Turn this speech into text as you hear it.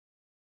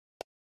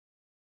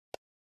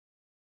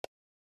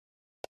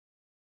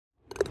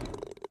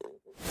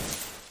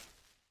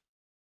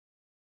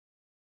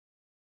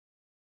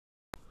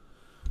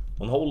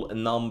On hole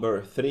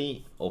number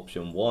 3,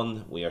 option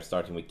 1, we are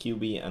starting with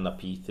QB and a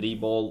P3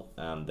 ball,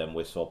 and then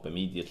we swap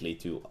immediately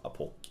to a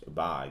POC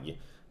bag.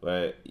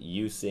 We're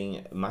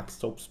using max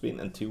top spin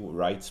and 2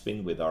 right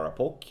spin with our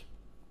APOC.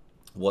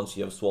 Once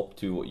you have swapped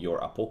to your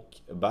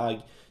APOC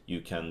bag,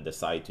 you can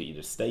decide to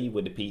either stay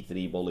with the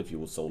P3 ball if you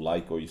would so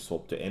like, or you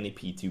swap to any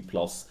P2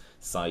 plus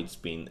side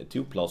spin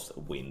 2 plus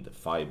wind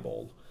 5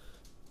 ball.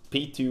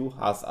 P2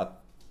 has a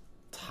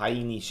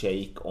tiny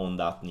shake on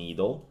that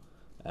needle,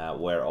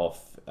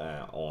 whereof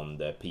on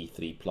the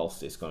P3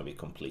 plus is going to be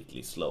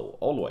completely slow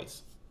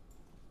always.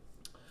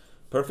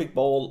 Perfect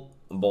ball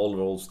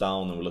rolls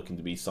down, and we're looking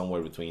to be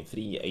somewhere between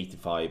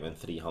 385 and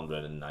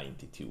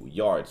 392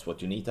 yards.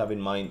 What you need to have in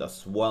mind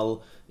as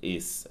well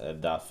is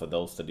that for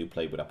those that do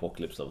play with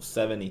Apocalypse level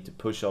 7, need to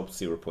push up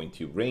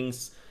 0.2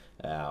 rings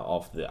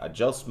of the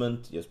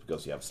adjustment, just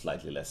because you have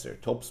slightly lesser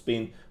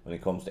topspin. When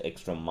it comes to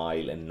extra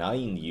mile and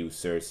 9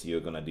 users, you're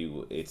gonna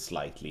do it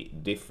slightly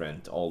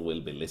different. All will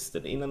be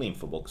listed in an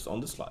info box on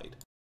the slide.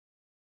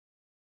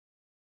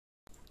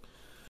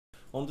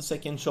 On the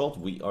second shot,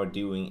 we are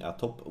doing a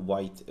top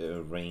white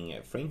ring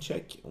fringe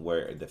check,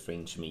 where the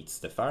fringe meets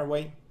the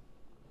fairway,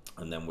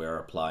 and then we are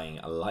applying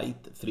a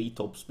light 3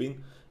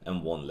 topspin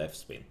and 1 left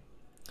spin.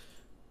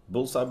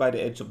 Bullseye by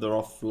the edge of the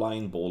rough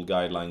line, ball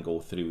guideline go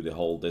through the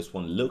hole. This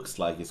one looks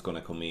like it's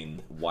gonna come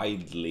in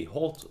wildly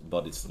hot,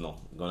 but it's not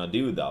gonna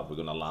do that. We're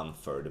gonna land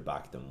further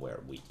back than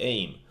where we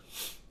aim.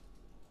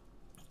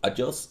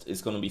 Adjust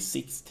is gonna be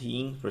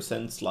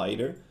 16%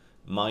 slider,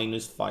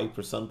 minus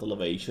 5%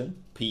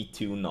 elevation,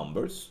 P2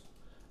 numbers,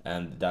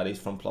 and that is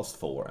from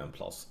 +4 and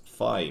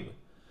 +5.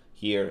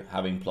 Here,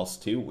 having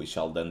 +2, we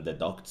shall then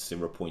deduct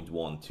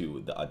 0.1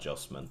 to the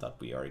adjustment that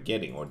we are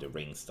getting, or the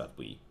rings that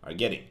we are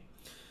getting.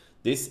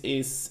 This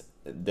is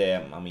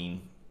the,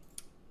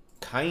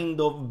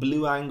 kind of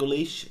blue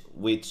angle-ish,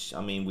 which,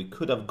 we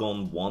could have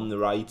gone 1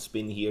 right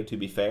spin here, to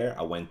be fair.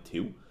 I went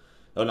 2.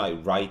 Oh no,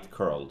 right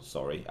curl,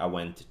 sorry. I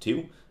went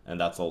 2, and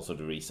that's also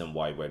the reason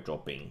why we're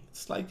dropping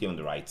slightly on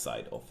the right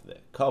side of the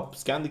cup.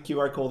 Scan the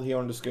QR code here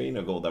on the screen,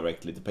 or go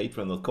directly to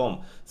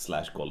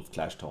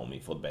patreon.com/golfclashtommy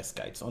for the best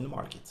guides on the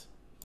market.